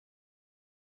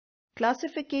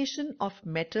Classification of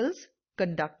metals,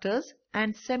 conductors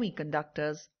and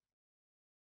semiconductors.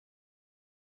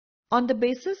 On the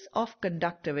basis of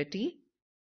conductivity,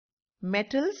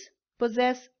 metals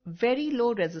possess very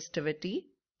low resistivity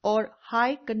or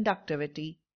high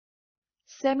conductivity.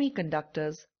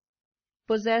 Semiconductors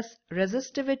possess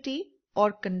resistivity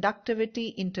or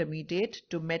conductivity intermediate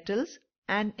to metals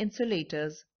and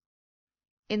insulators.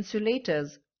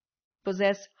 Insulators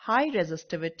possess high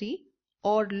resistivity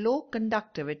or low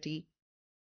conductivity.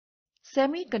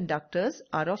 Semiconductors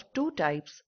are of two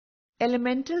types: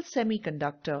 elemental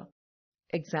semiconductor,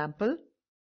 example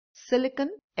silicon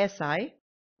Si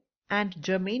and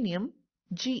germanium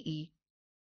Ge.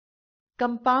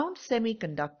 Compound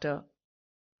semiconductor,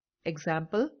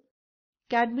 example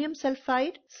cadmium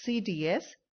sulfide CdS,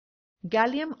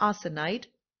 gallium arsenide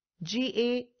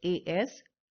GaAs,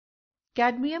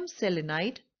 cadmium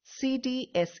selenide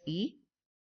CdSe,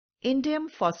 indium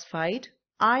phosphide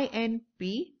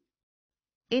InP,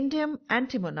 indium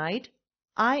antimonide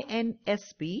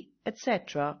InSp,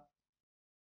 etc.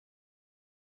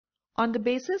 On the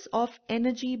basis of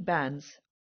energy bands.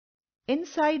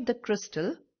 Inside the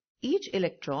crystal, each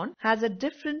electron has a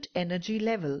different energy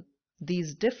level.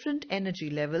 These different energy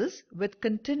levels with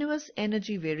continuous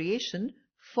energy variation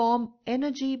form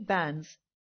energy bands.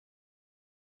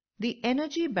 The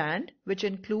energy band, which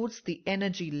includes the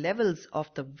energy levels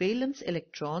of the valence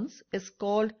electrons, is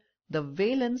called the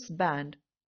valence band.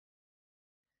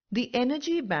 The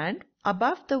energy band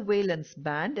above the valence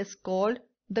band is called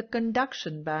the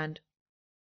conduction band.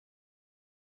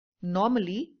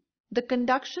 Normally, the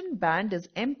conduction band is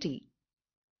empty,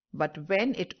 but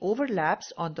when it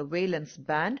overlaps on the valence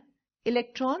band,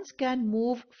 electrons can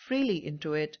move freely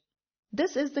into it.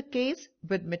 This is the case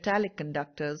with metallic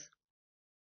conductors.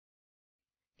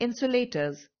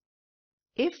 Insulators.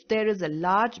 If there is a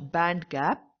large band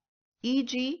gap,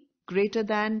 e.g. greater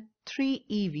than 3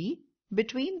 eV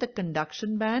between the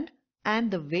conduction band and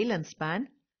the valence band,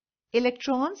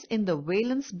 electrons in the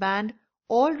valence band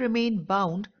all remain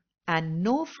bound and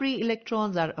no free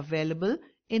electrons are available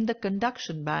in the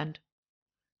conduction band.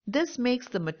 This makes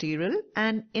the material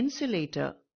an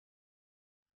insulator.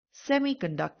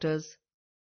 Semiconductors.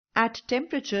 At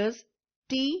temperatures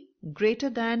T greater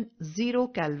than 0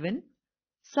 Kelvin,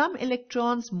 some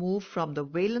electrons move from the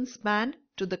valence band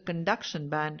to the conduction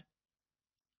band.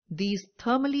 These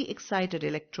thermally excited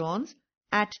electrons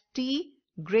at T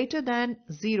greater than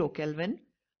 0 Kelvin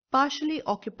partially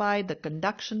occupy the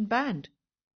conduction band.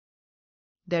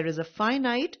 There is a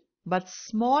finite but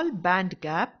small band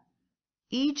gap,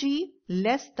 e.g.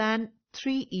 less than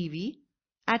 3 eV.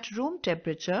 At room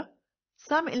temperature,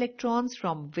 some electrons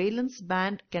from valence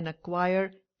band can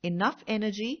acquire enough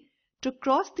energy to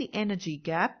cross the energy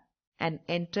gap and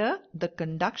enter the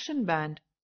conduction band.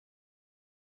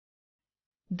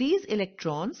 These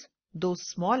electrons, though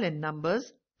small in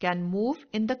numbers, can move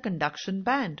in the conduction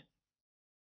band.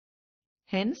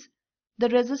 Hence, the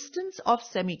resistance of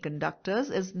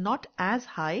semiconductors is not as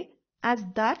high as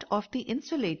that of the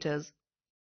insulators.